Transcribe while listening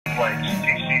Flight's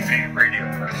TCB radio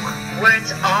network, where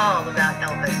it's all about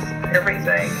Elvis.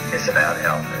 Everything is about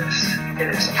Elvis. It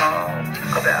is all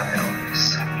about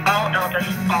Elvis. All Elvis,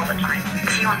 all the time.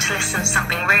 If you want to listen to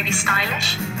something really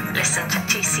stylish, listen to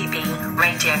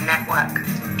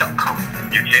tcbradionetwork.com.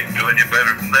 You can't do any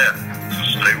better than that, so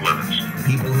stay with us.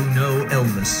 People who know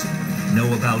Elvis know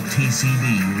about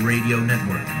TCB Radio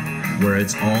Network, where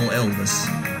it's all Elvis,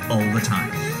 all the time.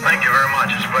 Thank you very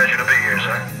much. It's a pleasure to be here,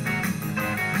 sir.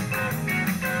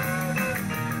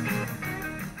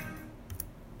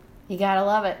 You gotta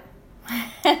love it.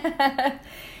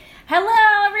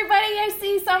 Hello, everybody. I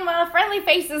see some friendly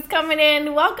faces coming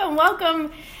in. Welcome,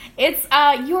 welcome. It's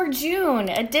your June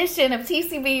edition of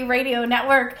TCB Radio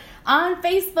Network on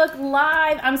Facebook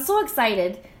Live. I'm so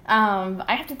excited. I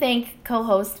have to thank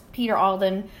co-host Peter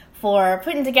Alden for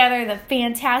putting together the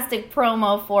fantastic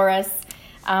promo for us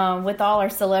with all our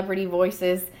celebrity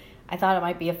voices. I thought it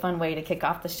might be a fun way to kick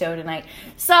off the show tonight.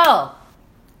 So,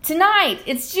 tonight,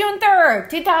 it's June 3rd,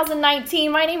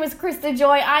 2019. My name is Krista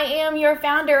Joy. I am your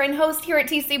founder and host here at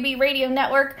TCB Radio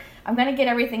Network. I'm going to get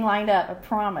everything lined up, I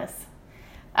promise.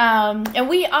 And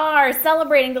we are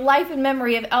celebrating the life and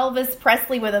memory of Elvis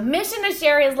Presley with a mission to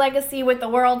share his legacy with the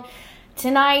world.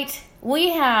 Tonight, we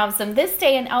have some This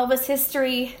Day in Elvis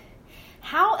history,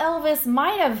 how Elvis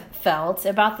might have felt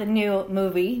about the new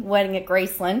movie, Wedding at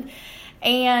Graceland.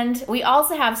 And we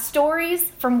also have stories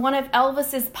from one of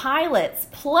Elvis's pilots.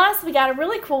 Plus, we got a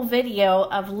really cool video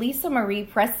of Lisa Marie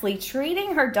Presley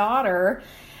treating her daughter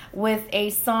with a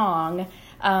song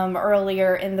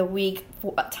earlier in the week,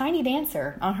 Tiny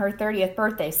Dancer, on her 30th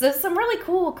birthday. So some really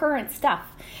cool current stuff.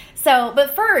 So,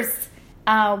 but first,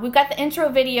 we've got the intro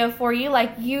video for you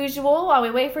like usual while we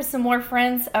wait for some more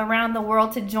friends around the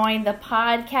world to join the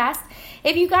podcast.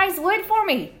 If you guys would for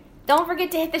me, don't forget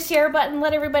to hit the share button.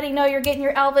 Let everybody know you're getting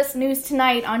your Elvis news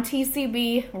tonight on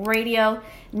TCB Radio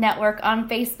Network on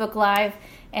Facebook Live.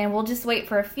 And we'll just wait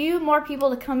for a few more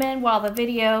people to come in while the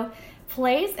video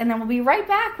plays. And then we'll be right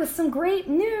back with some great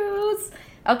news.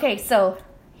 Okay, so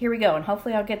here we go. And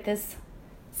hopefully I'll get this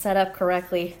set up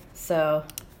correctly. So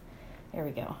there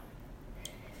we go.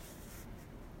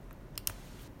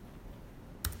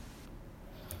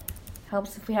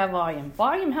 Helps if we have volume.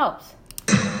 Volume helps.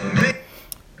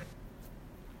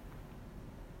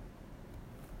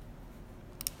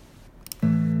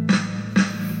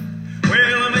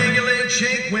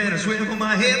 Shake when I swivel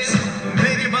my hips,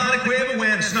 make your body quiver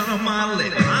when I snort on my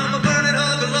lip. I'm a burning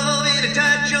hunk of love in a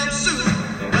tight jumpsuit,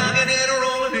 rocking and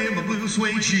rolling in my blue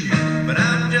suede shoe. But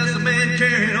I'm just a man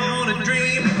carrying on a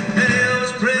dream, and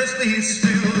Elvis Presley is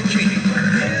still the king.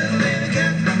 Hell in the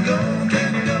Captain, go,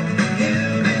 Captain, go.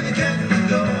 Hell in the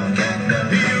Captain, go, Captain, go.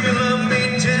 You can love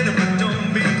me tender, but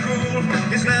don't be cruel.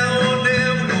 It's now or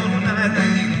never one night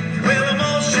with you. Well, I'm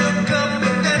all shook up,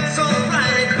 but that's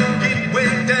alright. Get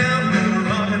way down.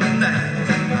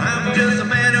 I'm just a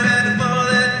man who had to follow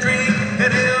that dream,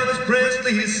 and Elvis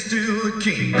Presley is still the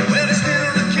king. Well, he's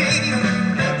still the king.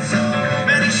 That's alright.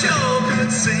 Man, he sure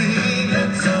could sing.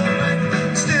 That's alright.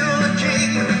 Still the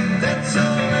king. That's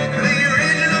alright. The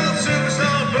original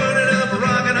superstar burning up,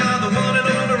 rocking on the one and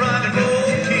only rock and roll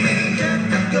king.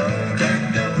 Captain, go,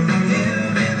 Captain, go.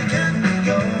 Him and the Captain,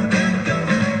 go, Captain, go.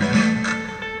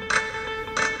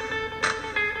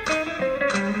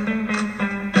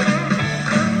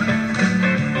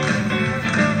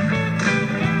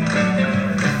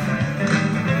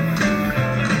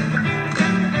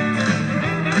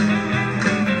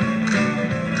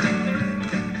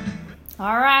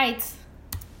 All right.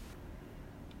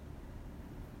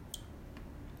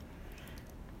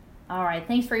 All right,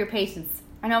 thanks for your patience.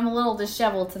 I know I'm a little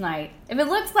disheveled tonight. If it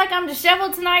looks like I'm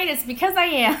disheveled tonight, it's because I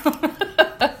am.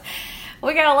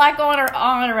 We got a lot going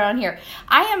on around here.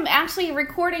 I am actually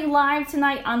recording live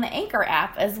tonight on the Anchor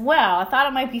app as well. I thought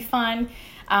it might be fun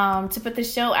to put the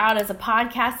show out as a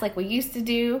podcast like we used to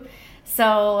do.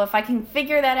 So if I can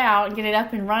figure that out and get it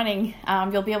up and running,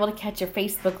 you'll be able to catch your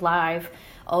Facebook Live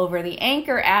over the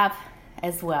Anchor app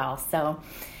as well. So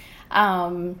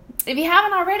if you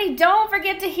haven't already, don't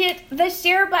forget to hit the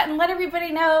share button. Let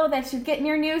everybody know that you're getting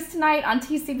your news tonight on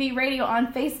TCB Radio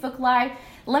on Facebook Live.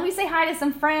 Let me say hi to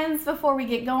some friends before we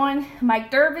get going.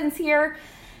 Mike Durbin's here,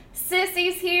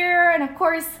 Sissy's here, and of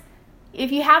course,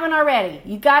 if you haven't already,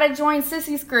 you got to join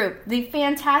Sissy's group, the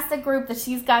fantastic group that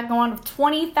she's got going with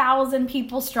 20,000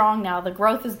 people strong now. The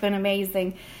growth has been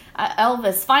amazing.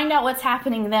 Elvis, find out what's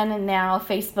happening then and now,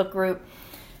 Facebook group.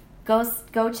 Go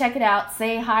check it out.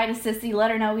 Say hi to Sissy. Let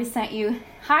her know we sent you.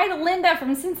 Hi to Linda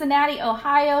from Cincinnati,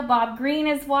 Ohio. Bob Green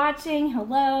is watching.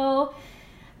 Hello.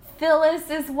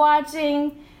 Phyllis is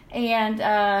watching.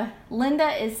 And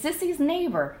Linda is Sissy's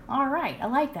neighbor. All right, I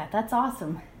like that. That's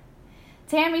awesome.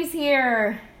 Tammy's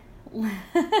here.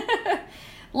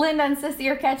 Linda and Sissy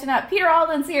are catching up. Peter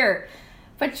Alden's here.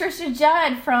 Patricia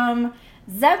Judd from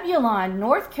Zebulon,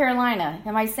 North Carolina.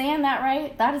 Am I saying that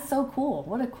right? That is so cool.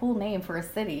 What a cool name for a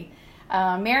city.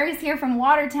 Mary's here from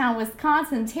Watertown,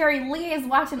 Wisconsin. Terry Lee is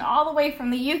watching all the way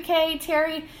from the UK.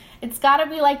 Terry, it's got to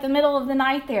be like the middle of the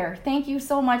night there. Thank you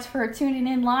so much for tuning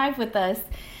in live with us.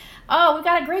 Oh, we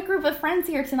got a great group of friends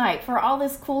here tonight for all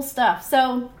this cool stuff.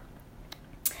 So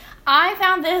I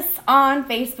found this on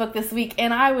Facebook this week,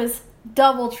 and I was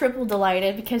double, triple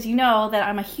delighted because you know that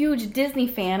I'm a huge Disney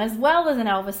fan as well as an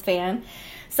Elvis fan.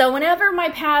 So whenever my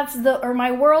paths or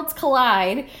my worlds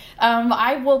collide,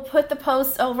 I will put the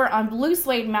post over on Blue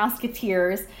Suede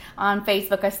Mouseketeers on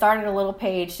Facebook. I started a little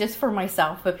page just for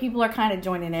myself, but people are kind of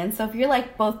joining in. So if you're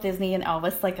like both Disney and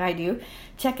Elvis like I do,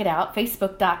 check it out,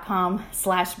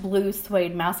 facebook.com/Blue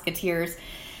Suede Mouseketeers.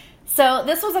 So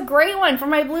this was a great one for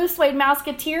my Blue Suede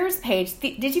Mouseketeers page.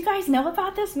 Did you guys know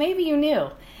about this? Maybe you knew.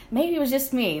 Maybe it was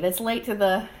just me that's late to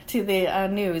the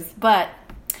news. But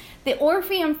the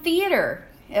Orpheum Theater,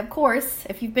 of course,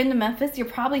 if you've been to Memphis, you're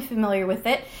probably familiar with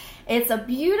it. It's a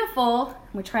beautiful,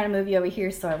 we're trying to move you over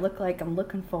here so I look like I'm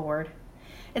looking forward.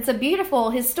 It's a beautiful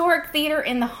historic theater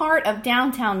in the heart of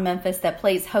downtown Memphis that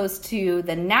plays host to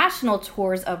the national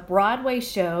tours of Broadway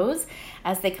shows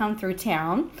as they come through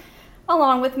town,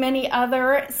 along with many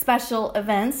other special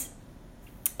events.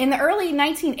 In the early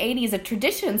 1980s, a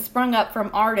tradition sprung up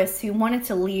from artists who wanted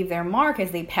to leave their mark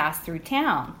as they passed through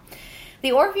town.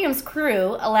 The Orpheum's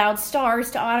crew allowed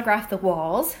stars to autograph the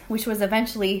walls, which was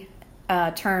eventually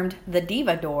termed the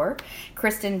Diva Door.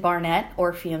 Kristen Barnett,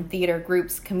 Orpheum Theater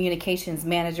Group's communications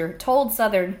manager, told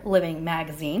Southern Living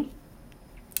magazine.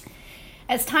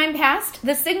 As time passed,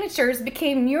 the signatures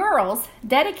became murals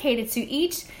dedicated to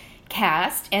each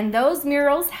cast, and those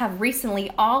murals have recently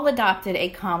all adopted a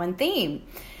common theme.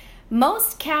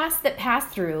 Most casts that pass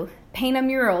through paint a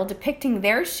mural depicting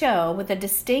their show with a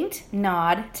distinct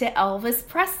nod to Elvis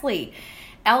Presley.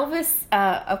 Elvis,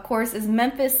 of course, is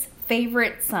Memphis's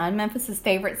favorite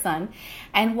son,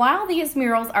 and while these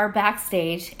murals are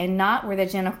backstage and not where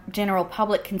the general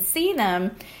public can see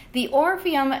them, the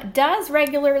Orpheum does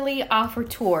regularly offer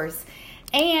tours.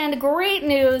 And great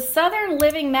news, Southern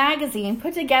Living magazine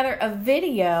put together a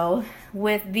video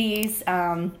with these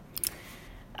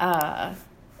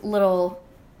little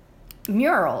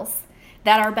murals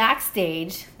that are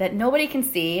backstage that nobody can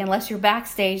see unless you're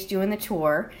backstage doing the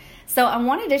tour. So I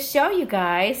wanted to show you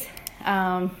guys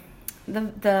the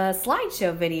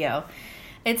slideshow video.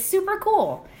 It's super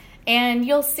cool. And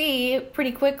you'll see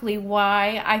pretty quickly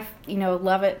why I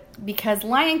love it, because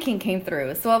Lion King came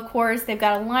through. So, of course, they've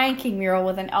got a Lion King mural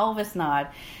with an Elvis nod.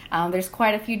 There's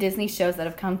quite a few Disney shows that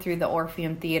have come through the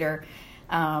Orpheum Theater.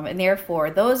 And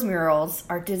therefore, those murals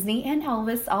are Disney and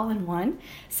Elvis all in one.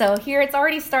 So here it's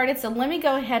already started. So let me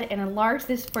go ahead and enlarge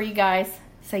this for you guys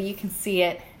so you can see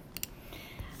it.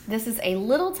 This is a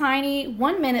little tiny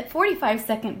 1 minute,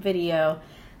 45-second video.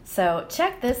 So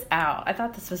check this out. I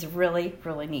thought this was really,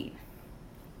 really neat.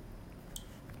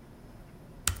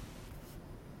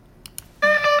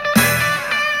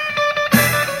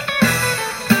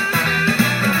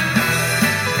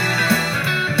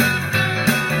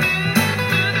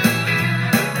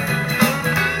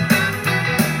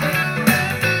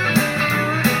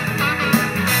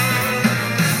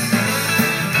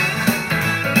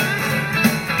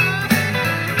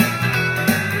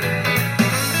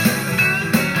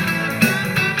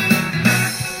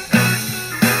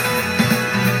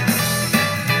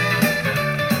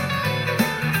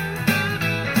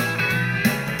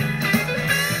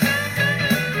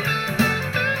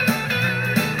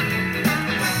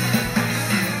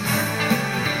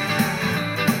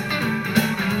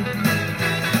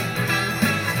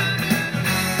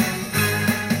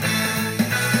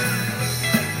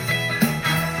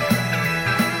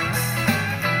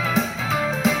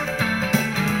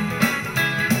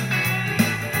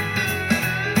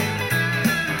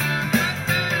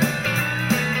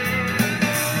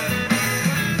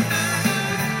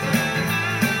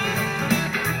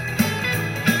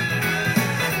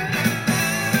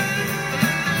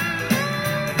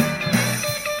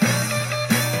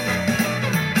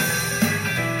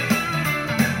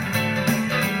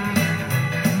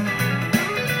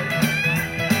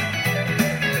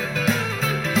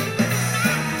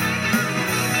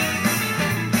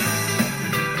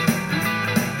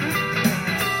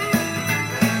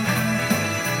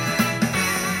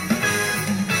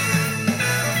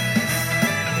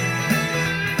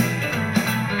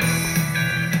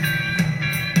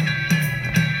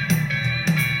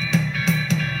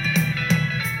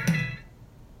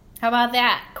 about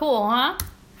that? Cool, huh?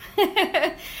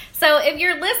 So if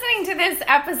you're listening to this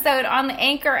episode on the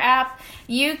Anchor app,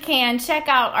 you can check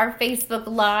out our Facebook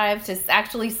Live to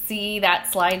actually see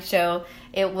that slideshow.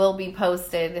 It will be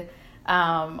posted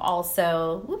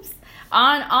also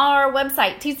on our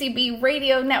website,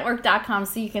 tcbradionetwork.com,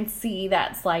 so you can see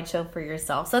that slideshow for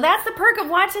yourself. So that's the perk of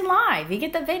watching live. You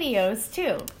get the videos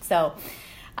too. So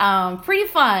pretty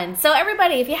fun. So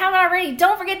everybody, if you haven't already,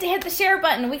 don't forget to hit the share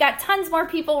button. We got tons more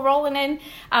people rolling in.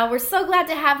 We're so glad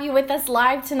to have you with us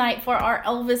live tonight for our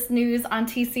Elvis news on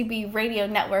TCB Radio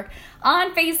Network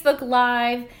on Facebook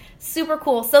Live. Super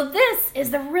cool. So this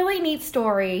is the really neat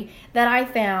story that I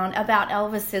found about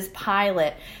Elvis's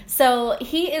pilot. So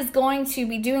he is going to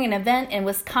be doing an event in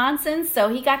Wisconsin. So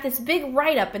he got this big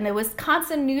write-up in the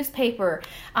Wisconsin newspaper.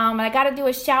 I got to do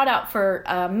a shout out for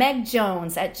Meg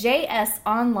Jones at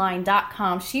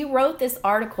jsonline.com. She wrote this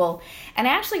article, and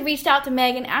I actually reached out to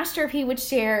Meg and asked her if she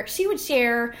would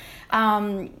share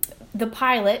the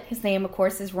pilot. His name, of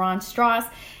course, is Ron Strauss.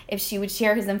 If she would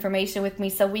share his information with me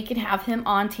so we could have him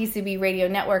on TCB Radio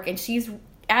Network. And she's,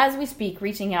 as we speak,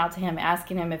 reaching out to him,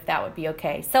 asking him if that would be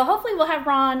okay. So hopefully we'll have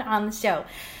Ron on the show.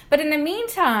 But in the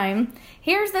meantime,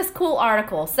 here's this cool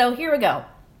article. So here we go.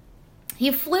 He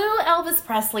flew Elvis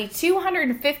Presley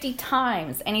 250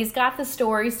 times, and he's got the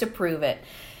stories to prove it.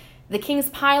 The King's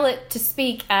pilot to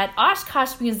speak at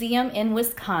Oshkosh Museum in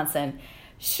Wisconsin.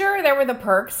 Sure, there were the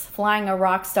perks, flying a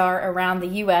rock star around the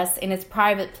U.S. in his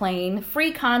private plane,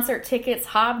 free concert tickets,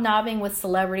 hobnobbing with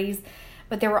celebrities,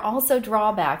 but there were also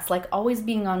drawbacks like always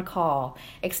being on call,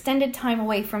 extended time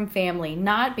away from family,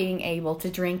 not being able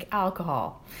to drink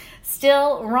alcohol.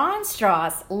 Still, Ron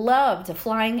Strauss loved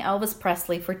flying Elvis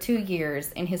Presley for 2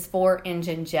 years in his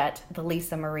 4-engine jet, the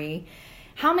Lisa Marie.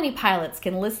 How many pilots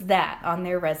can list that on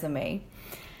their resume?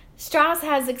 Strauss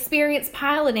has experience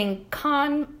piloting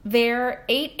Convair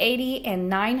 880 and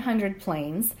 900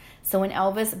 planes. So when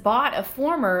Elvis bought a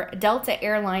former Delta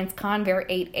Airlines Convair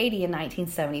 880 in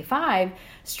 1975,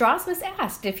 Strauss was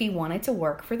asked if he wanted to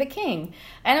work for the King.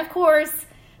 And of course,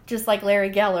 just like Larry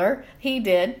Geller, he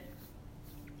did.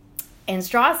 And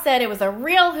Strauss said it was a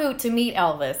real hoot to meet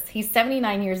Elvis. He's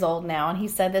 79 years old now, and he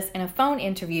said this in a phone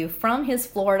interview from his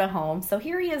Florida home. So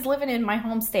here he is living in my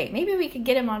home state. Maybe we could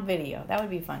get him on video. That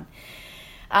would be fun.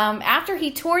 After he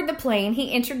toured the plane, he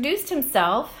introduced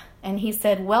himself, and he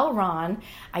said, "Well, Ron,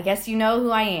 I guess you know who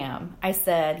I am." I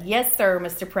said, "Yes, sir,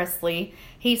 Mr. Presley."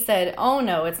 He said, "Oh,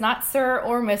 no, it's not sir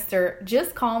or Mr.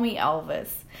 Just call me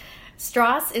Elvis."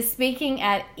 Strauss is speaking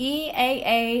at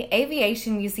EAA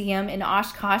Aviation Museum in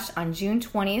Oshkosh on June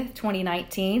 20th,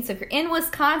 2019. So if you're in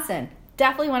Wisconsin,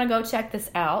 definitely want to go check this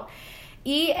out.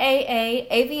 EAA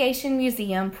Aviation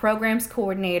Museum Programs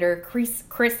Coordinator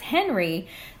Chris Henry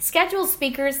schedules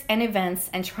speakers and events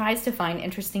and tries to find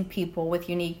interesting people with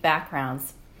unique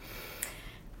backgrounds.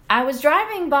 I was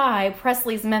driving by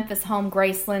Presley's Memphis home,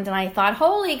 Graceland, and I thought,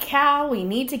 holy cow, we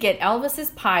need to get Elvis's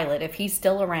pilot if he's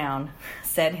still around,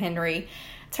 said Henry.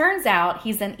 Turns out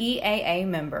he's an EAA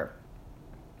member.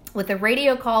 With a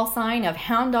radio call sign of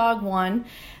Hound Dog 1,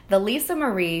 the Lisa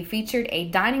Marie featured a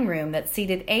dining room that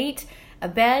seated 8, a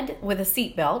bed with a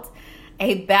seatbelt,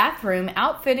 a bathroom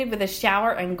outfitted with a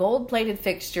shower and gold-plated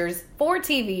fixtures, 4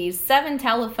 TVs, 7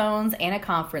 telephones, and a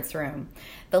conference room.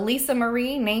 The Lisa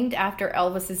Marie, named after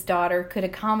Elvis's daughter, could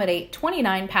accommodate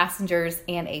 29 passengers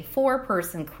and a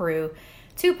 4-person crew,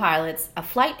 2 pilots, a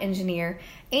flight engineer,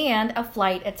 and a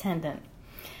flight attendant.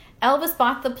 Elvis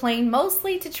bought the plane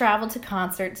mostly to travel to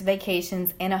concerts,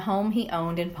 vacations, and a home he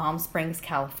owned in Palm Springs,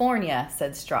 California,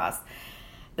 said Strauss.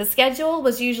 The schedule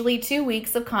was usually 2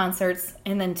 weeks of concerts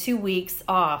and then 2 weeks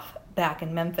off back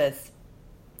in Memphis.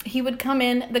 He would come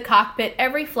in the cockpit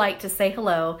every flight to say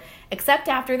hello, except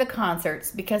after the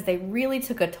concerts because they really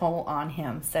took a toll on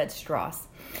him, said Strauss.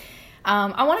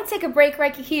 I want to take a break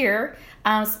right here.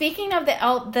 Speaking of the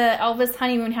Elvis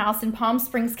honeymoon house in Palm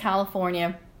Springs,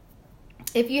 California,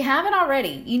 if you haven't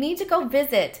already, you need to go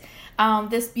visit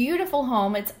this beautiful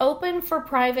home. It's open for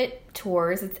private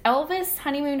tours. It's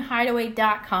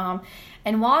ElvisHoneymoonHideaway.com.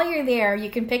 And while you're there, you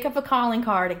can pick up a calling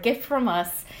card, a gift from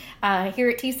us here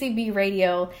at TCB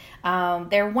Radio.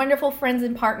 They're wonderful friends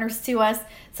and partners to us,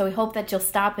 so we hope that you'll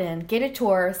stop in, get a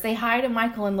tour, say hi to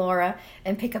Michael and Laura,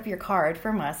 and pick up your card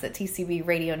from us at TCB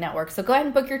Radio Network. So go ahead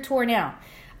and book your tour now.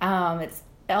 It's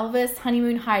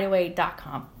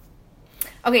ElvisHoneymoonHideaway.com.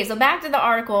 Okay, so back to the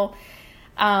article.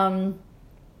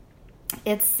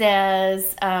 It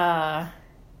says,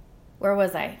 where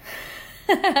was I?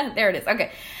 There it is.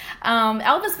 Okay.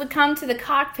 Elvis would come to the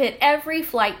cockpit every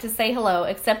flight to say hello,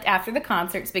 except after the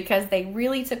concerts because they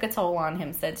really took a toll on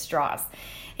him, said Strauss.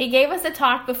 He gave us a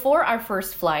talk before our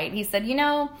first flight. He said,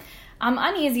 I'm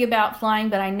uneasy about flying,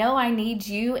 but I know I need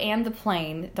you and the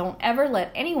plane. Don't ever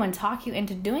let anyone talk you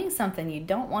into doing something you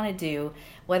don't want to do,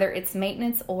 whether it's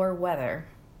maintenance or weather.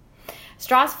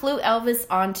 Strauss flew Elvis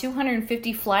on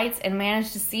 250 flights and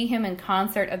managed to see him in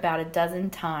concert about a dozen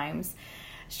times.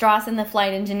 Strauss and the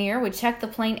flight engineer would check the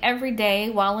plane every day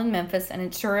while in Memphis and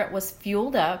ensure it was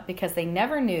fueled up because they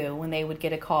never knew when they would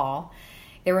get a call.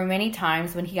 There were many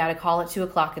times when he got a call at 2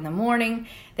 o'clock in the morning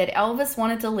that Elvis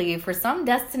wanted to leave for some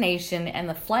destination and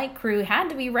the flight crew had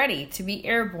to be ready to be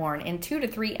airborne in 2 to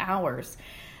 3 hours.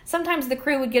 Sometimes the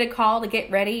crew would get a call to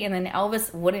get ready and then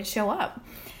Elvis wouldn't show up.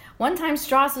 One time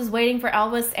Strauss was waiting for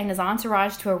Elvis and his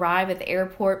entourage to arrive at the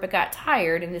airport but got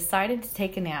tired and decided to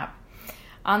take a nap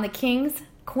on the king's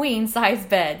queen-size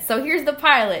bed. So here's the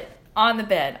pilot on the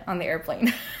bed on the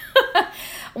airplane.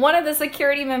 One of the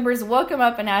security members woke him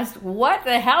up and asked, "What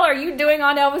the hell are you doing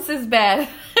on Elvis's bed?"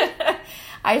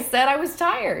 "I said I was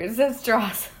tired," said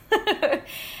Strauss.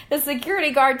 The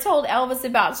security guard told Elvis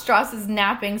about Strauss's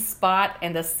napping spot,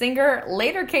 and the singer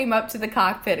later came up to the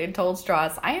cockpit and told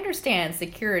Strauss, "I understand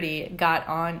security got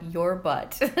on your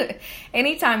butt.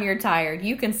 Anytime you're tired,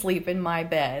 you can sleep in my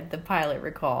bed," the pilot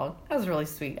recalled. That was really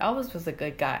sweet. Elvis was a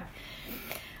good guy.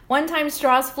 One time,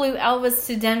 Strauss flew Elvis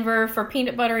to Denver for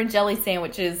peanut butter and jelly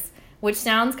sandwiches, which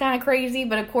sounds kind of crazy,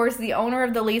 but of course the owner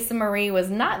of the Lisa Marie was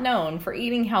not known for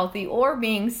eating healthy or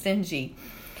being stingy.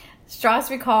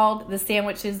 Strauss recalled the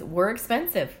sandwiches were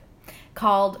expensive.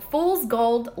 Called Fool's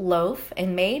Gold Loaf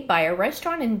and made by a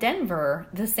restaurant in Denver,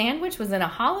 the sandwich was in a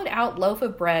hollowed-out loaf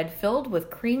of bread filled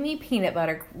with creamy peanut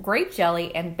butter, grape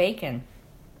jelly, and bacon.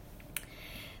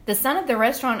 The son of the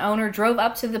restaurant owner drove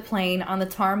up to the plane on the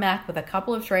tarmac with a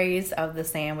couple of trays of the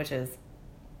sandwiches.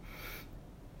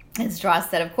 And Strauss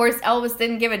said, of course, Elvis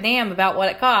didn't give a damn about what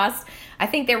it cost. I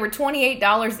think they were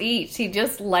 $28 each. He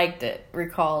just liked it,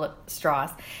 recalled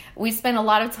Strauss. We spent a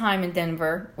lot of time in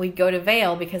Denver. We'd go to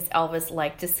Vail because Elvis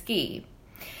liked to ski.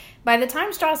 By the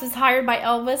time Strauss was hired by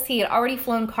Elvis, he had already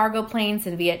flown cargo planes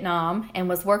in Vietnam and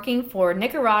was working for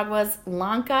Nicaragua's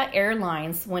Lanka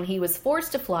Airlines when he was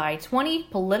forced to fly 20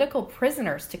 political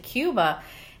prisoners to Cuba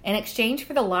in exchange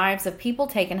for the lives of people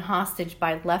taken hostage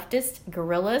by leftist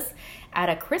guerrillas at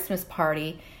a Christmas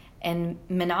party in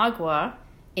Managua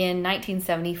in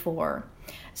 1974.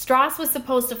 Strauss was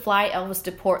supposed to fly Elvis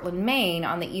to Portland, Maine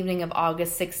on the evening of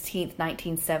August 16,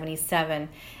 1977,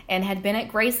 and had been at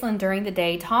Graceland during the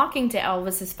day talking to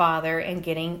Elvis's father and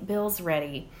getting bills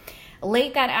ready.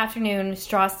 Late that afternoon,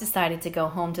 Strauss decided to go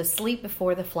home to sleep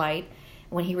before the flight.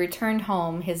 When he returned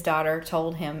home, his daughter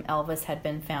told him Elvis had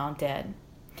been found dead.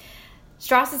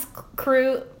 Strauss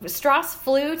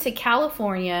flew to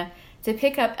California to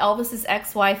pick up Elvis's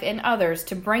ex-wife and others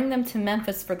to bring them to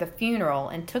Memphis for the funeral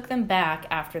and took them back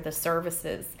after the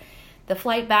services. The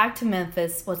flight back to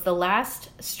Memphis was the last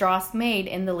Strauss made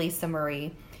in the Lisa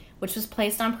Marie, which was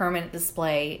placed on permanent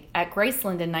display at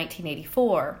Graceland in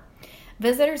 1984.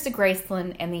 Visitors to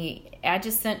Graceland and the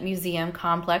adjacent museum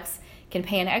complex can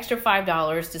pay an extra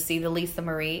 $5 to see the Lisa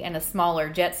Marie and a smaller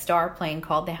Jetstar plane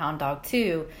called the Hound Dog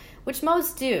II, which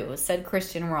most do, said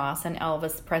Christian Ross, an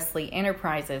Elvis Presley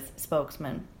Enterprises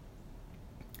spokesman.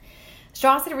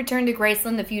 Strauss had returned to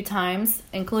Graceland a few times,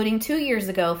 including 2 years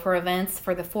ago for events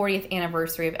for the 40th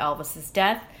anniversary of Elvis's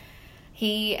death.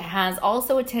 He has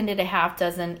also attended a half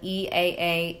dozen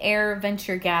EAA Air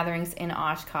Venture gatherings in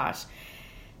Oshkosh.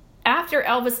 After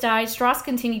Elvis died, Strauss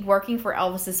continued working for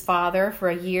Elvis's father for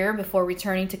a year before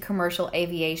returning to commercial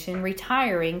aviation,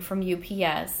 retiring from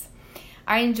UPS.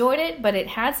 I enjoyed it, but it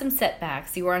had some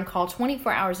setbacks. You were on call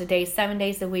 24 hours a day, 7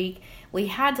 days a week. We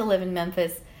had to live in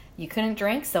Memphis. You couldn't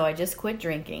drink, so I just quit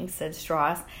drinking, said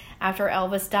Strauss. After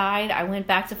Elvis died, I went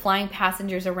back to flying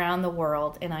passengers around the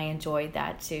world, and I enjoyed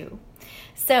that too.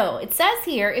 So it says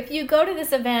here, if you go to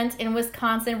this event in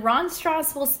Wisconsin, Ron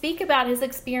Strauss will speak about his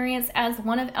experience as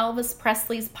one of Elvis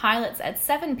Presley's pilots at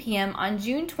 7 p.m. on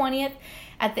June 20th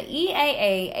at the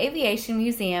EAA Aviation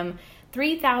Museum,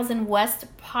 3000 West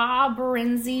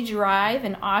Pabrenzi Drive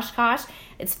in Oshkosh.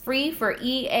 It's free for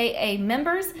EAA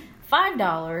members,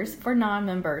 $5 for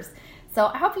non-members. So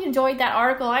I hope you enjoyed that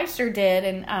article. I sure did.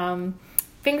 And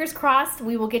fingers crossed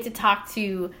we will get to talk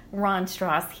to Ron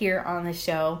Strauss here on the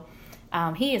show.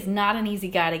 He is not an easy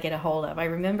guy to get a hold of. I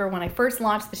remember when I first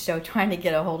launched the show trying to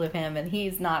get a hold of him, and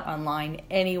he's not online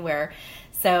anywhere.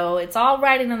 So it's all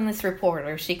writing on this report,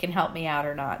 or she can help me out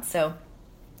or not. So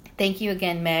thank you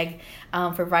again, Meg,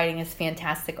 for writing this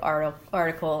fantastic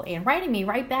article and writing me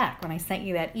right back when I sent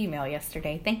you that email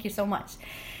yesterday. Thank you so much.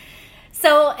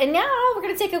 So, and now we're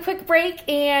going to take a quick break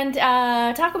and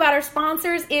talk about our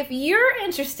sponsors. If you're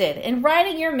interested in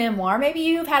writing your memoir, maybe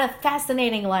you've had a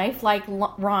fascinating life like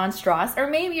Ron Strauss, or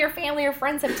maybe your family or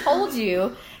friends have told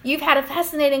you you've had a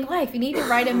fascinating life, you need to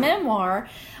write a memoir.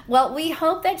 Well, we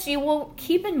hope that you will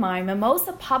keep in mind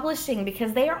Mimosa Publishing,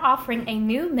 because they are offering a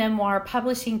new memoir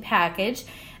publishing package.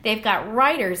 They've got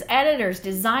writers, editors,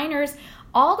 designers,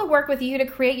 all to work with you to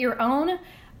create your own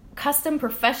custom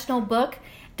professional book.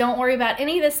 Don't worry about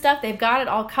any of this stuff. They've got it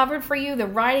all covered for you. The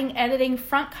writing, editing,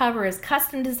 front cover is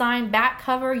custom design, back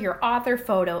cover, your author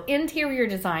photo, interior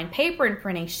design, paper and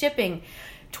printing, shipping,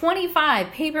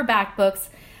 25 paperback books.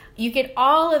 You get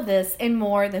all of this and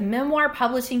more. The memoir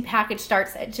publishing package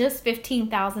starts at just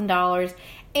 $15,000,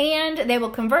 and they will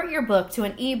convert your book to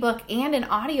an ebook and an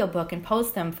audiobook and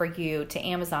post them for you to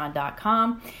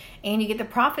Amazon.com. And you get the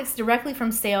profits directly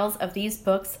from sales of these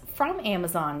books from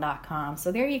Amazon.com.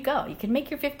 So there you go. You can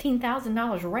make your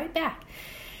 $15,000 right back.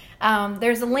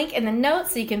 There's a link in the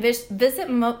notes so you can visit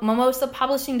Mimosa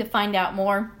Publishing to find out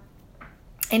more.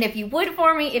 And if you would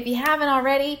for me, if you haven't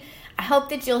already, I hope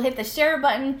that you'll hit the share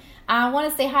button. I want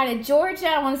to say hi to Georgia.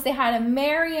 I want to say hi to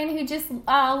Marion, who just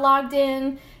logged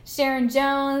in. Sharon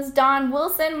Jones, Don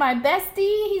Wilson, my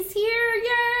bestie, he's here.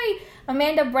 Yay!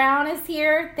 Amanda Brown is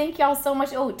here. Thank y'all so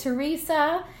much. Oh,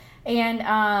 Teresa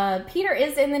and Peter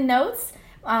is in the notes.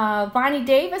 Bonnie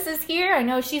Davis is here. I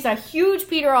know she's a huge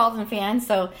Peter Alden fan,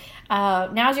 so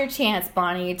now's your chance,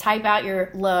 Bonnie. Type out your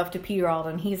love to Peter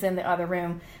Alden. He's in the other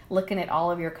room looking at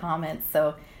all of your comments.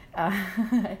 So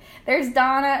there's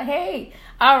Donna. Hey.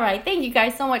 All right. Thank you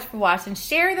guys so much for watching.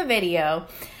 Share the video.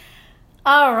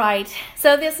 All right,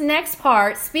 so this next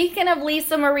part, speaking of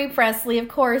Lisa Marie Presley, of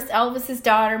course, Elvis's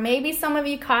daughter, maybe some of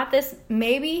you caught this,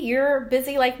 maybe you're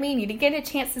busy like me and you didn't get a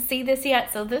chance to see this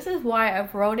yet, so this is why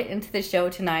I've wrote it into the show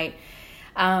tonight.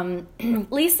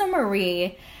 Lisa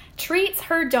Marie treats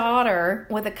her daughter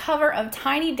with a cover of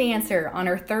Tiny Dancer on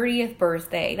her 30th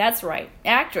birthday. That's right,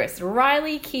 actress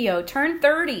Riley Keough turned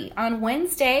 30 on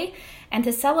Wednesday. And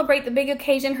to celebrate the big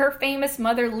occasion, her famous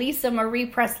mother, Lisa Marie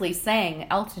Presley, sang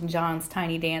Elton John's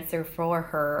Tiny Dancer for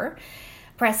her.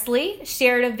 Presley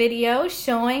shared a video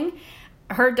showing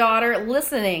her daughter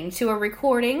listening to a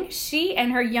recording she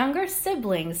and her younger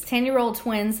siblings, 10-year-old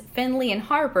twins Finley and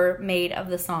Harper, made of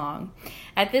the song.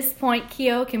 At this point,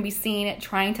 Keough can be seen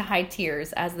trying to hide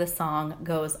tears as the song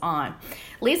goes on.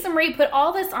 Lisa Marie put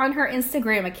all this on her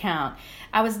Instagram account.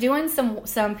 I was doing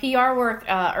some PR work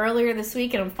earlier this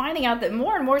week, and I'm finding out that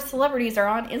more and more celebrities are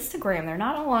on Instagram. They're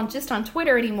not all just on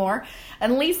Twitter anymore,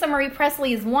 and Lisa Marie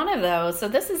Presley is one of those. So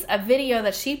this is a video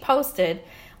that she posted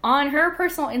on her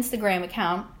personal Instagram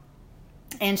account,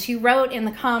 and she wrote in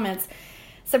the comments,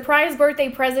 "Surprise birthday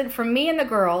present from me and the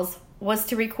girls was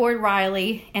to record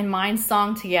Riley and mine's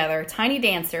song together, Tiny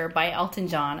Dancer by Elton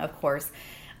John, of course,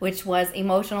 which was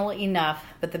emotional enough.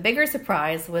 But the bigger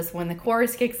surprise was when the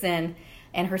chorus kicks in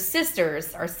and her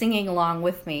sisters are singing along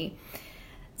with me.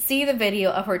 See the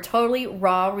video of her totally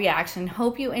raw reaction.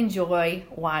 Hope you enjoy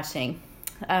watching."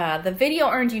 The video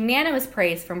earned unanimous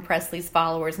praise from Presley's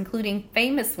followers, including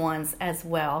famous ones as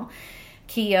well.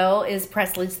 Keough is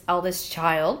Presley's eldest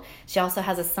child. She also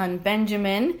has a son,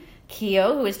 Benjamin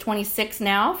Keough, who is 26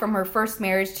 now, from her first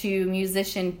marriage to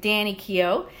musician Danny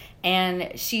Keough.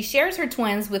 And she shares her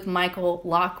twins with Michael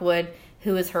Lockwood,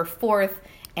 who is her fourth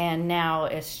and now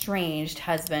estranged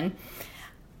husband.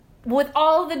 With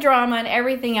all the drama and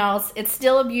everything else, it's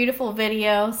still a beautiful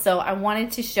video, so I wanted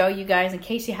to show you guys in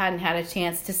case you hadn't had a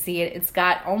chance to see it. It's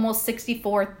got almost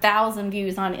 64,000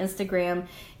 views on Instagram.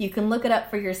 You can look it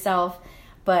up for yourself,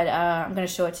 but I'm going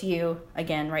to show it to you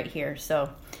again right here.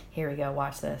 So here we go.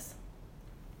 Watch this.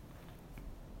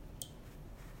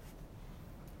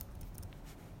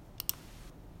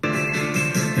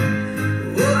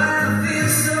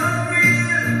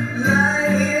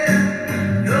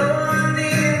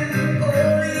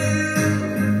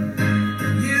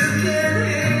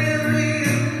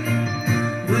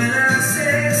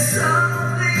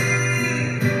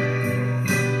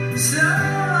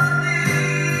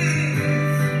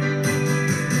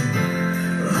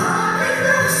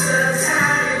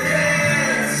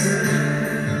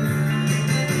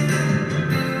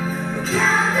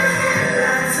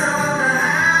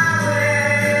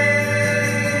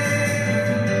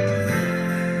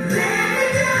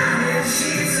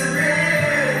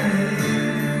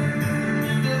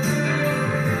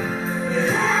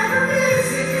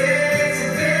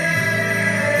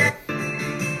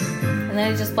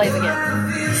 It just plays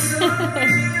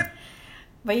again.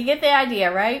 But you get the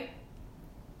idea, right?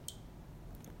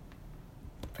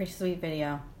 Pretty sweet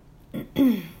video.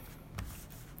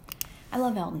 I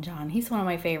love Elton John. He's one of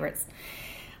my favorites.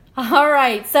 All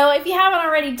right, so if you haven't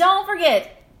already, don't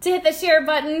forget to hit the share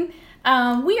button.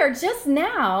 We are just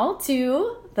now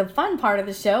to the fun part of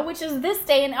the show, which is this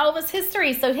day in Elvis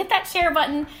history. So hit that share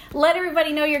button. Let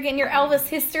everybody know you're getting your Elvis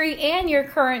history and your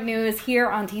current news here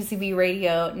on TCB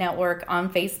Radio Network on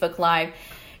Facebook Live.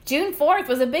 June 4th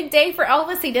was a big day for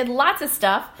Elvis. He did lots of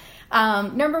stuff.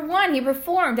 Number one, he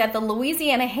performed at the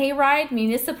Louisiana Hayride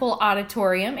Municipal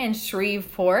Auditorium in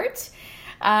Shreveport.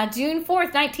 June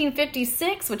 4th,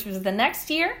 1956, which was the next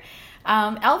year,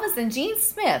 Elvis and Gene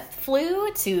Smith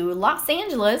flew to Los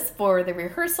Angeles for the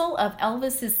rehearsal of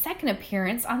Elvis's second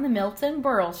appearance on the Milton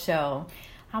Berle Show.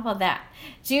 How about that?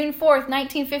 June 4th,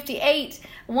 1958,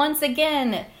 once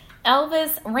again,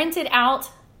 Elvis rented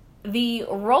out the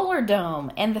Roller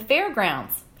Dome and the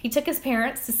fairgrounds. He took his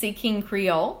parents to see King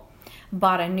Creole,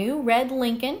 bought a new red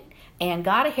Lincoln, and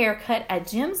got a haircut at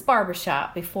Jim's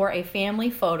Barbershop before a family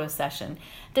photo session.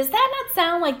 Does that not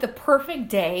sound like the perfect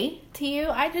day to you?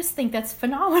 I just think that's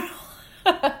phenomenal.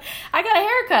 I got a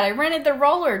haircut. I rented the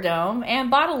Roller Dome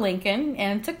and bought a Lincoln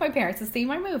and took my parents to see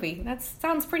my movie. That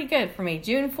sounds pretty good for me.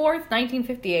 June 4th,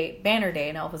 1958, banner day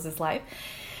in Elvis's life.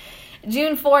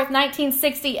 June 4th,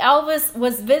 1960, Elvis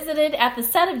was visited at the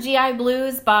set of GI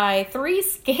Blues by 3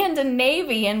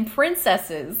 Scandinavian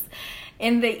princesses.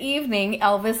 In the evening,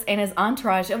 Elvis and his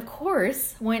entourage, of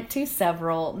course, went to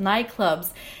several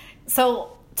nightclubs.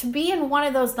 So to be in one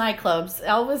of those nightclubs,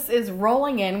 Elvis is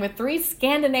rolling in with 3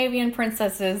 Scandinavian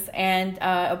princesses and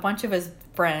a bunch of his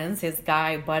friends, his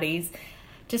guy buddies.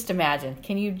 Just imagine.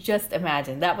 Can you just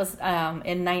imagine? That was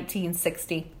in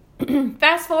 1960.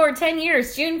 Fast forward 10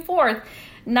 years, June 4th,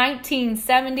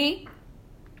 1970.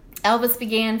 Elvis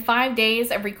began 5 days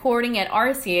of recording at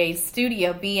RCA's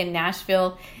Studio B in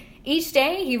Nashville. Each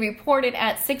day, he reported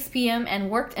at 6 p.m. and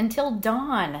worked until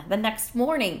dawn the next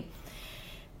morning.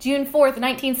 June 4th,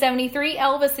 1973,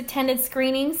 Elvis attended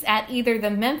screenings at either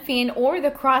the Memphian or the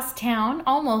Crosstown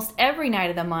almost every night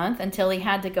of the month until he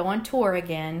had to go on tour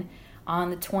again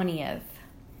on the 20th.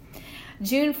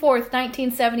 June 4th,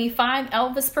 1975,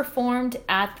 Elvis performed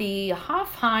at the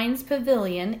Hoff-Hines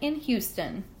Pavilion in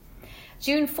Houston.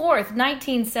 June 4th,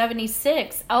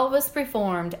 1976, Elvis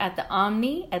performed at the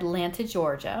Omni, Atlanta,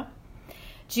 Georgia.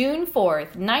 June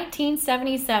 4th,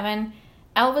 1977,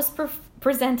 Elvis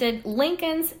presented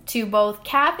Lincolns to both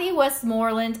Kathy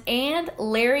Westmoreland and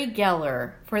Larry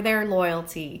Geller for their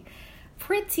loyalty.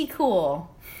 Pretty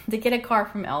cool to get a car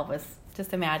from Elvis,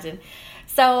 just imagine.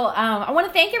 So I want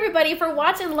to thank everybody for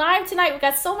watching live tonight. We've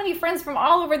got so many friends from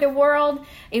all over the world.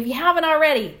 If you haven't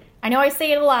already, I know I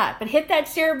say it a lot, but hit that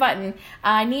share button.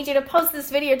 I need you to post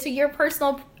this video to your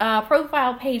personal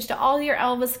profile page, to all your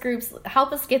Elvis groups.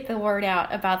 Help us get the word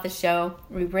out about the show.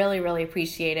 We really, really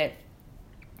appreciate it.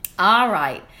 All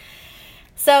right.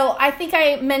 So I think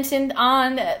I mentioned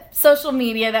on social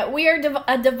media that we are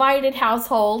a divided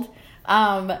household.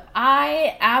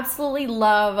 I absolutely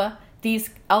love these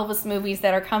Elvis movies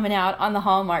that are coming out on the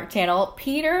Hallmark Channel.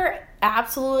 Peter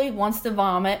absolutely wants to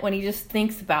vomit when he just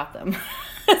thinks about them.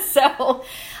 So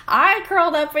I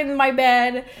curled up in my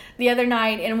bed the other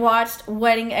night and watched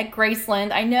Wedding at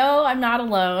Graceland. I know I'm not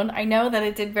alone. I know that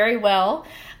it did very well.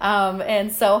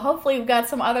 And so hopefully we've got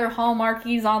some other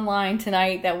Hallmarkies online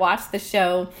tonight that watched the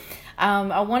show.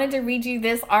 I wanted to read you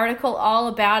this article all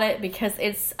about it because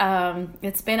it's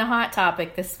been a hot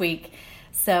topic this week.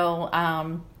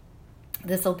 So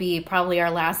this will be probably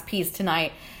our last piece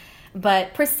tonight.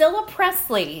 But Priscilla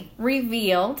Presley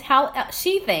revealed how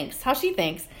she thinks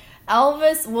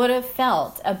Elvis would have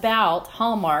felt about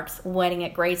Hallmark's Wedding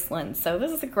at Graceland. So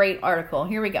this is a great article.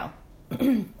 Here we go.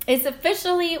 It's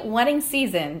officially wedding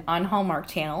season on Hallmark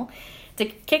Channel. To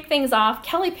kick things off,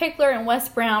 Kelly Pickler and Wes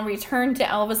Brown returned to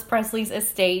Elvis Presley's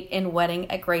estate in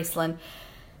Wedding at Graceland,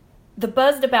 the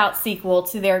buzzed about sequel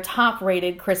to their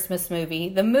top-rated Christmas movie.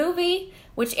 The movie,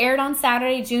 which aired on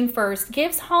Saturday, June 1st,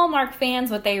 gives Hallmark fans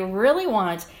what they really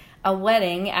want, a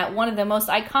wedding at one of the most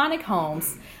iconic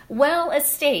homes,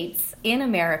 estates in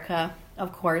America,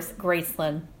 of course,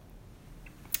 Graceland.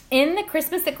 In the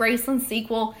Christmas at Graceland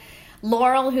sequel,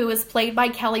 Laurel, who is played by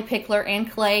Kelly Pickler, and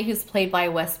Clay, who's played by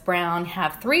Wes Brown,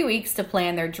 have 3 weeks to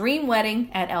plan their dream wedding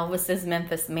at Elvis's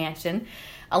Memphis mansion.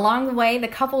 Along the way, the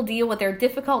couple deal with their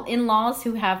difficult in-laws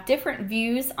who have different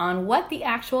views on what the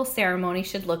actual ceremony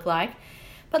should look like.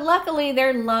 But luckily,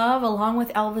 their love, along with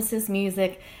Elvis's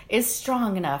music, is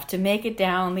strong enough to make it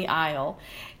down the aisle.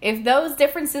 If those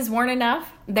differences weren't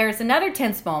enough, there's another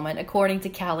tense moment, according to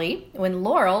Kelly, when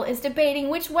Laurel is debating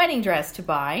which wedding dress to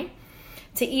buy.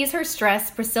 To ease her stress,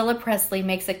 Priscilla Presley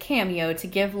makes a cameo to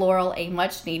give Laurel a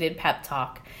much-needed pep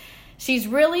talk. She's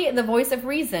really the voice of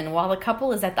reason while the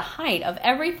couple is at the height of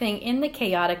everything in the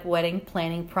chaotic wedding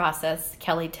planning process,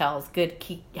 Kelly tells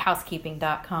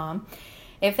GoodHousekeeping.com.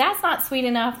 If that's not sweet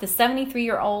enough, the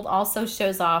 73-year-old also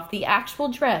shows off the actual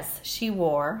dress she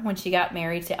wore when she got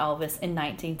married to Elvis in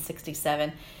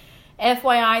 1967.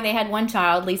 FYI, they had one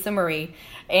child, Lisa Marie,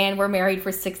 and were married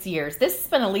for 6 years. This has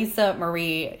been a Lisa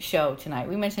Marie show tonight.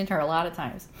 We mentioned her a lot of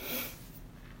times.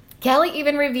 Kelly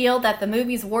even revealed that the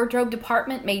movie's wardrobe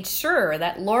department made sure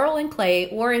that Laurel and Clay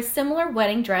wore a similar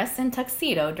wedding dress and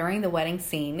tuxedo during the wedding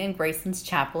scene in Graceland's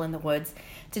chapel in the woods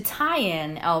to tie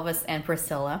in Elvis and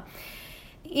Priscilla.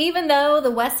 Even though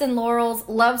the Wes and Laurel's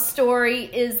love story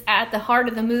is at the heart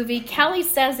of the movie, Kelly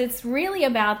says it's really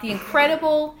about the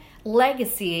incredible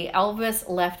legacy Elvis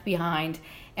left behind,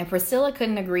 and Priscilla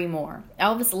couldn't agree more.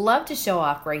 Elvis loved to show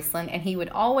off Graceland, and he would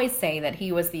always say that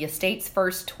he was the estate's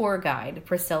first tour guide,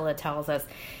 Priscilla tells us.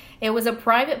 It was a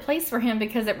private place for him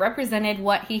because it represented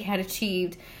what he had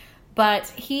achieved,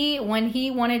 but when he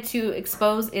wanted to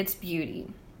expose its beauty.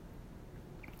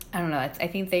 I don't know. I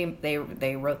think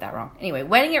they wrote that wrong. Anyway,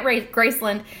 wedding at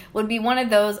Graceland would be one of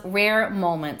those rare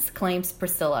moments, claims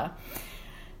Priscilla.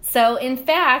 So, in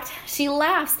fact, she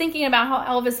laughs thinking about how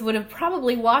Elvis would have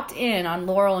probably walked in on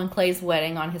Laurel and Clay's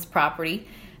wedding on his property.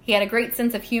 He had a great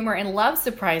sense of humor and loved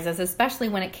surprises, especially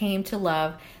when it came to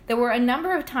love. There were a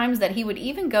number of times that he would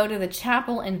even go to the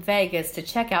chapel in Vegas to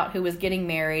check out who was getting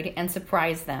married and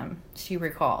surprise them, she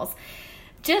recalls.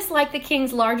 Just like the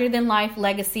King's larger-than-life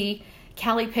legacy,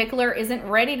 Kelly Pickler isn't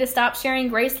ready to stop sharing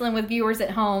Graceland with viewers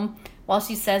at home. While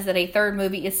she says that a third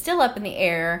movie is still up in the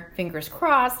air, fingers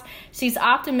crossed, she's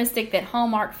optimistic that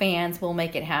Hallmark fans will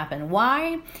make it happen.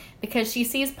 Why? Because she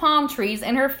sees palm trees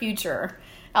in her future.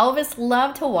 Elvis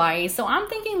loved Hawaii, so I'm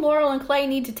thinking Laurel and Clay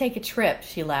need to take a trip,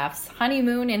 she laughs.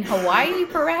 Honeymoon in Hawaii,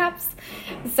 perhaps?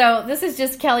 So this is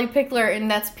just Kelly Pickler,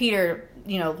 and that's Peter,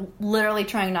 literally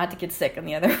trying not to get sick in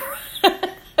the other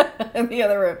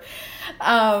room.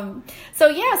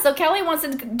 So Kelly wants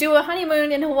to do a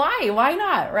honeymoon in Hawaii. Why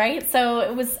not, right? So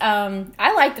it was,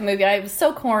 I liked the movie. It was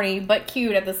so corny, but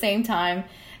cute at the same time.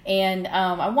 And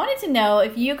I wanted to know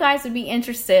if you guys would be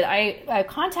interested. I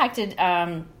contacted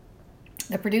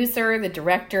the producer, the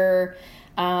director,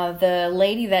 the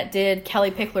lady that did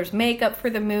Kelly Pickler's makeup for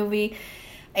the movie.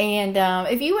 And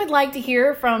if you would like to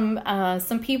hear from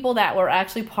some people that were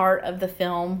actually part of the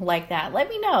film like that, let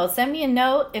me know. Send me a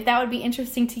note if that would be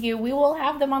interesting to you. We will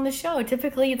have them on the show.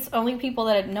 Typically, it's only people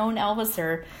that have known Elvis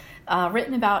or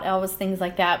written about Elvis, things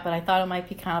like that. But I thought it might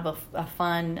be kind of a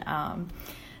fun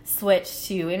switch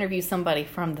to interview somebody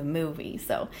from the movie.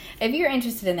 So if you're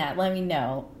interested in that, let me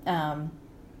know.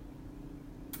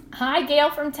 Hi,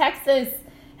 Gail from Texas.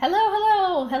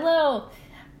 Hello.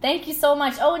 Thank you so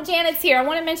much. Oh, and Janet's here. I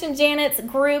want to mention Janet's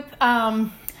group.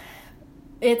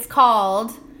 It's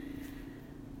called...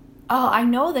 Oh, I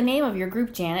know the name of your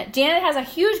group, Janet. Janet has a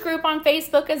huge group on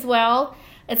Facebook as well.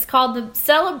 It's called the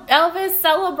Elvis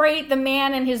Celebrate the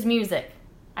Man and His Music.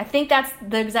 I think that's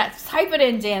the exact... Type it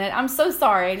in, Janet. I'm so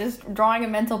sorry. Just drawing a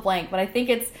mental blank. But I think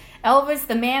it's Elvis,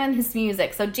 the Man and His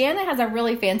Music. So Janet has a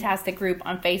really fantastic group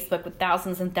on Facebook with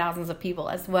thousands and thousands of people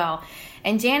as well.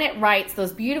 And Janet writes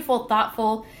those beautiful,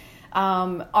 thoughtful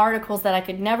articles that I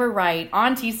could never write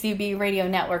on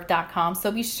tcbradionetwork.com.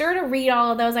 So be sure to read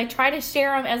all of those. I try to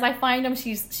share them as I find them.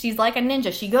 She's like a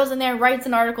ninja. She goes in there, writes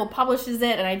an article, publishes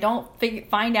it, and I don't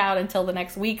find out until the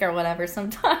next week or whatever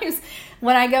sometimes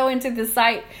when I go into the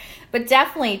site. But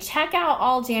definitely check out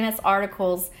all Janet's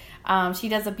articles. She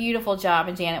does a beautiful job,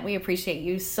 and Janet, we appreciate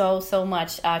you so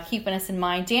much keeping us in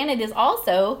mind. Janet is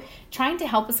also trying to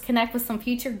help us connect with some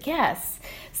future guests.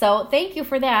 So thank you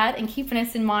for that and keeping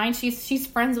us in mind. She's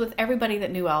friends with everybody that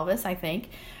knew Elvis, I think,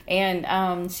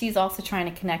 and she's also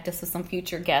trying to connect us with some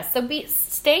future guests. So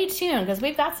stay tuned because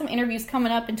we've got some interviews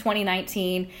coming up in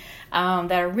 2019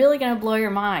 that are really going to blow your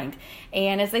mind.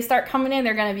 And as they start coming in,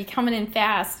 they're going to be coming in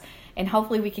fast. And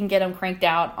hopefully we can get them cranked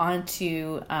out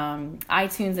onto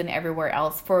iTunes and everywhere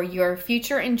else for your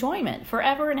future enjoyment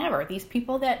forever and ever. These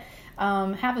people that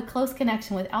have a close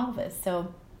connection with Elvis.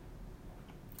 So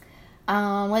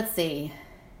let's see.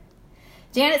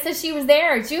 Janet says she was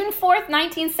there June 4th,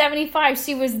 1975.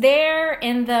 She was there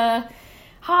in the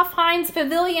Hoff-Heinz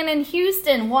Pavilion in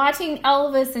Houston watching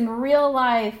Elvis in real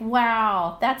life.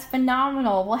 Wow, that's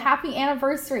phenomenal. Well, happy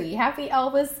anniversary. Happy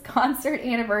Elvis concert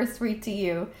anniversary to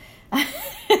you.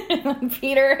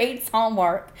 Peter hates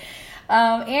Hallmark.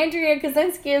 Andrea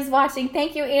Kaczynski is watching.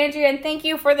 Thank you, Andrea, and thank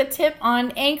you for the tip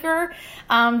on Anchor.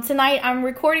 Tonight I'm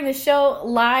recording the show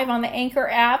live on the Anchor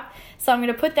app, so I'm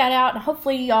going to put that out, and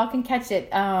hopefully y'all can catch it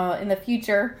in the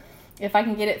future if I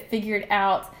can get it figured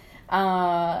out.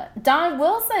 Don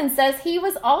Wilson says he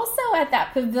was also at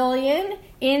that pavilion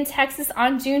in Texas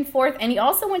on June 4th, and he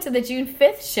also went to the June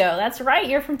 5th show. That's right,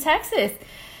 you're from Texas.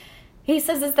 He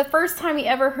says it's the first time he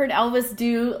ever heard Elvis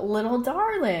do Little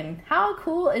Darlin'. How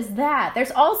cool is that? There's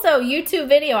also a YouTube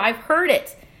video, I've heard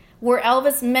it, where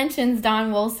Elvis mentions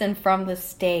Don Wilson from the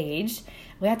stage.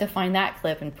 We have to find that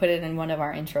clip and put it in one of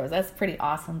our intros. That's pretty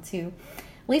awesome, too.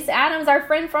 Lisa Adams, our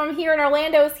friend from here in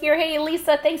Orlando, is here. Hey,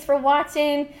 Lisa, thanks for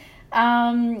watching.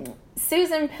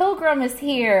 Susan Pilgrim is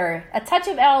here. A Touch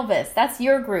of Elvis. That's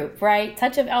your group, right?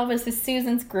 Touch of Elvis is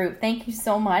Susan's group. Thank you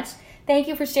so much. Thank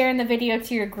you for sharing the video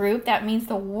to your group. That means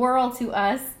the world to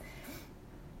us.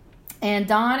 And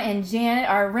Don and Janet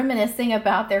are reminiscing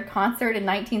about their concert in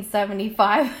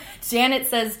 1975. Janet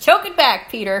says, choke it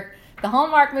back, Peter. The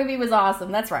Hallmark movie was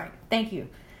awesome. That's right. Thank you.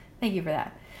 Thank you for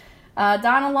that.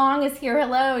 Donna Long is here.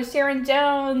 Hello. Sharon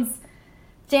Jones.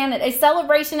 Janet, a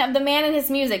celebration of the man and his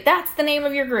music. That's the name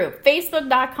of your group.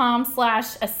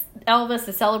 Facebook.com/Elvis,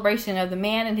 a celebration of the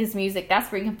man and his music. That's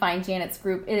where you can find Janet's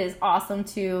group. It is awesome,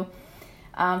 too.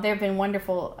 They've been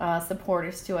wonderful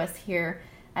supporters to us here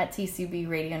at TCB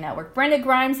Radio Network. Brenda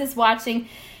Grimes is watching.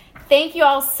 Thank you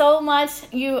all so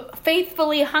much. You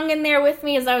faithfully hung in there with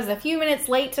me as I was a few minutes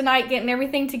late tonight getting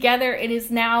everything together. It is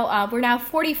now, we're now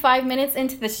 45 minutes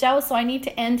into the show, so I need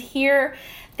to end here.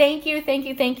 Thank you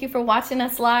for watching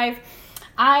us live.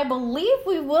 I believe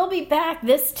we will be back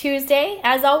this Tuesday.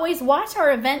 As always, watch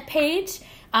our event page.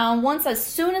 As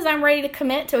soon as I'm ready to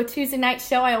commit to a Tuesday night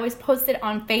show, I always post it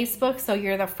on Facebook, so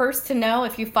you're the first to know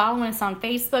if you're following us on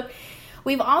Facebook.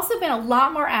 We've also been a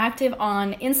lot more active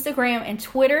on Instagram and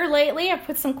Twitter lately. I've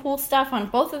put some cool stuff on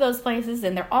both of those places,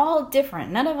 and they're all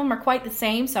different. None of them are quite the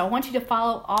same, so I want you to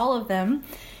follow all of them.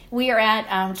 We are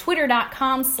at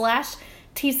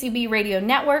twitter.com/TCB Radio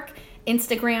Network,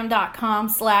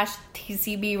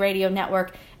 Instagram.com/TCB Radio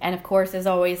Network, and of course, as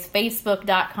always,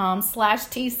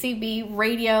 Facebook.com/TCB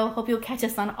Radio. Hope you'll catch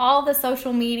us on all the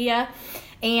social media.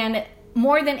 And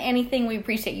more than anything, we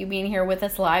appreciate you being here with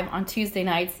us live on Tuesday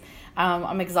nights.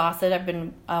 I'm exhausted. I've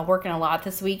been working a lot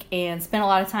this week and spent a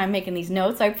lot of time making these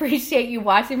notes. I appreciate you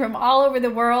watching from all over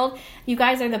the world. You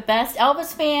guys are the best.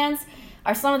 Elvis fans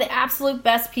are some of the absolute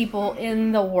best people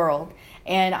in the world.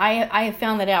 And I have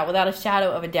found that out without a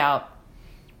shadow of a doubt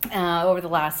over the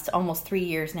last almost 3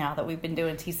 years now that we've been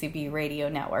doing TCB Radio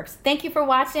Networks. Thank you for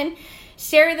watching.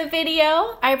 Share the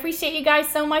video. I appreciate you guys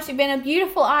so much. You've been a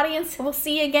beautiful audience. We'll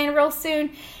see you again real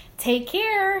soon. Take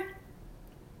care.